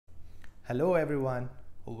Hello everyone,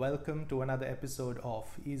 welcome to another episode of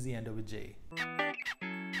Easy Endo with Jay.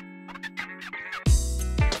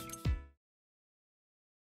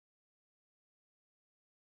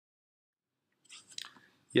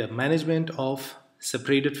 Management of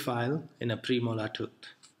separated file in a premolar tooth.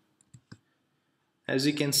 As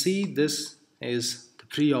you can see, this is the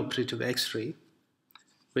preoperative x-ray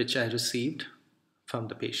which I received from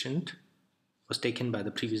the patient, was taken by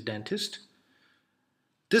the previous dentist.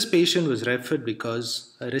 This patient was referred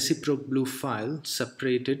because a reciprocal blue file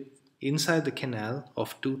separated inside the canal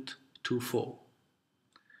of tooth 2-4.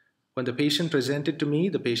 When the patient presented to me,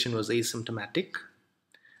 the patient was asymptomatic,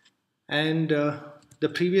 and the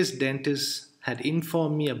previous dentist had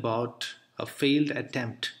informed me about a failed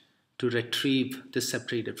attempt to retrieve the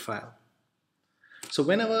separated file. So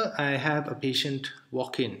whenever I have a patient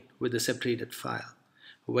walk in with a separated file,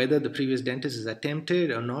 whether the previous dentist is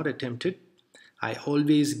attempted or not attempted, I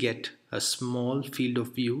always get a small field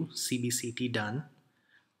of view cbct done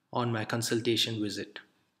on my consultation visit.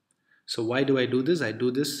 So why do I do this? I do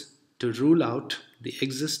this to rule out the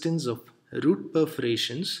existence of root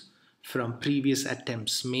perforations from previous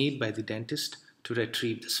attempts made by the dentist to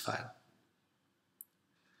retrieve this file.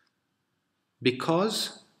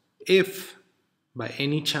 Because if by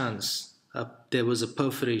any chance there was a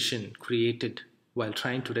perforation created while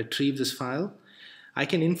trying to retrieve this file, I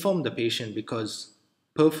can inform the patient, because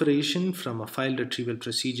perforation from a file retrieval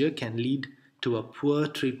procedure can lead to a poor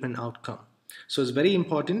treatment outcome. So it's very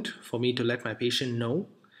important for me to let my patient know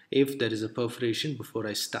if there is a perforation before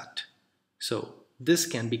I start. So this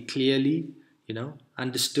can be clearly,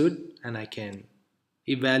 understood, and I can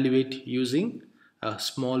evaluate using a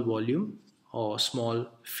small volume or small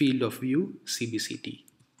field of view cbct.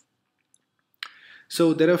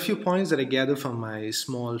 So there are a few points that I gather from my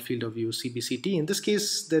small field of view cbct. In this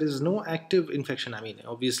case, there is no active infection.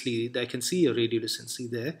 Obviously I can see a radiolucency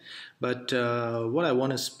there, but what I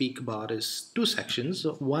want to speak about is two sections.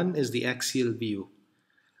 One is the axial view.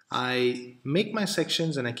 I make my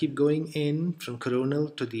sections and I keep going in from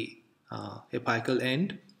coronal to the apical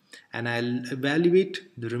end, and I'll evaluate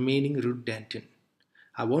the remaining root dentin.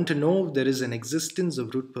 I want to know if there is an existence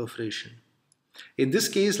of root perforation. In this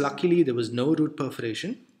case, luckily there was no root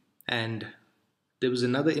perforation, and there was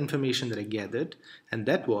another information that I gathered, and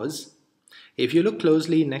that was, if you look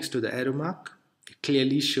closely next to the arrow mark, it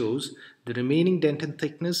clearly shows the remaining dentin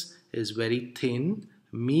thickness is very thin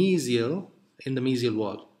in the mesial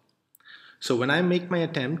wall. So when I make my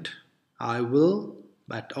attempt, I will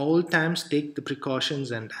at all times take the precautions,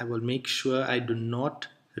 and I will make sure I do not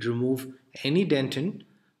remove any dentin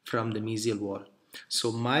from the mesial wall.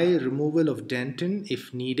 So my removal of dentin,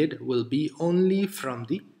 if needed, will be only from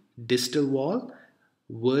the distal wall.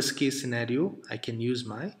 Worst case scenario, I can use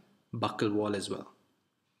my buccal wall as well.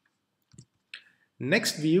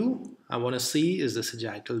 Next view I want to see is the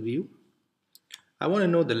sagittal view. I want to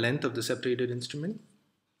know the length of the separated instrument.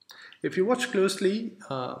 If you watch closely,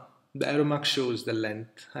 the arrow mark shows the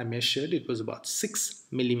length I measured. It was about 6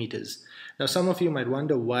 millimeters. Now some of you might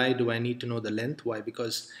wonder, why do I need to know the length? Why?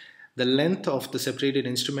 Because the length of the separated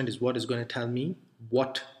instrument is what is going to tell me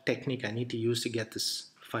what technique I need to use to get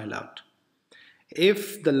this file out.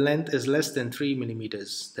 If the length is less than 3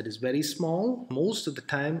 millimeters, that is very small, most of the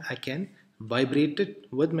time I can vibrate it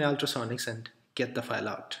with my ultrasonics and get the file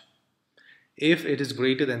out. If it is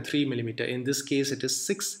greater than 3 millimeter, in this case it is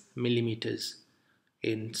 6 millimeters.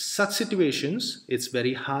 In such situations, it's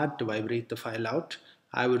very hard to vibrate the file out.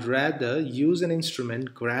 I would rather use an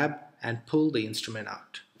instrument, grab and pull the instrument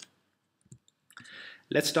out.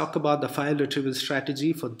 Let's talk about the file retrieval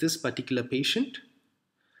strategy for this particular patient.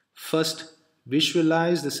 First,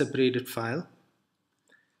 visualize the separated file.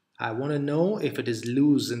 I want to know if it is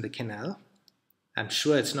loose in the canal. I'm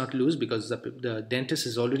sure it's not loose, because the dentist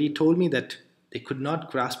has already told me that they could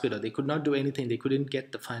not grasp it, or they could not do anything. They couldn't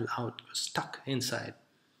get the file out. It was stuck inside.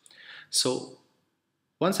 So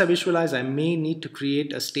once I visualize, I may need to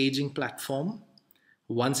create a staging platform.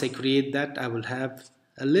 Once I create that, I will have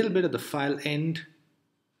a little bit of the file end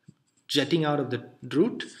jetting out of the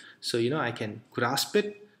root, so I can grasp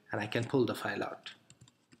it and I can pull the file out.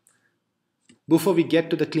 Before we get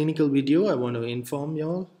to the clinical video, I want to inform you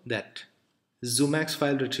all that Zumax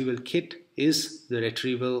file retrieval kit is the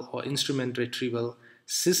retrieval or instrument retrieval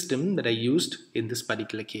system that I used in this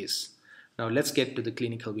particular case. Now let's get to the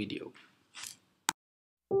clinical video.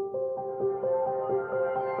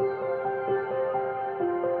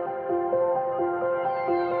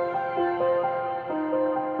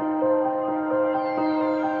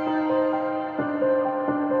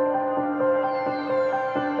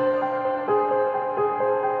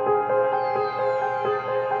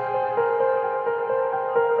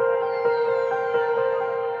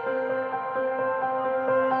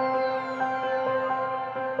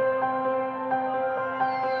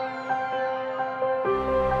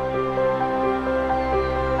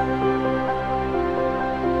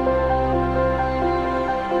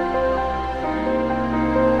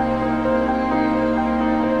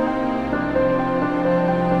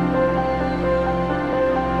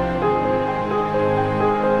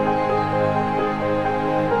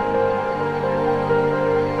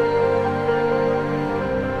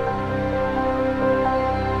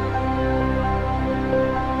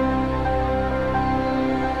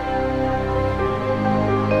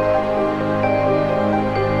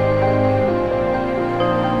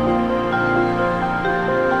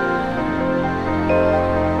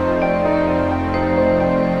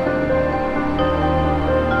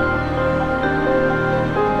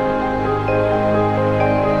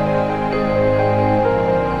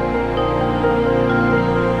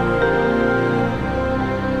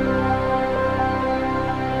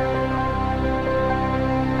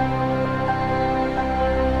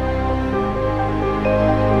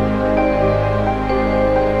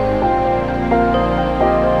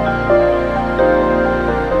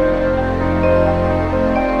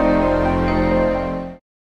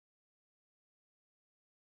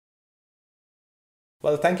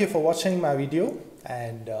 Well, thank you for watching my video,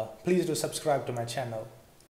 and please do subscribe to my channel.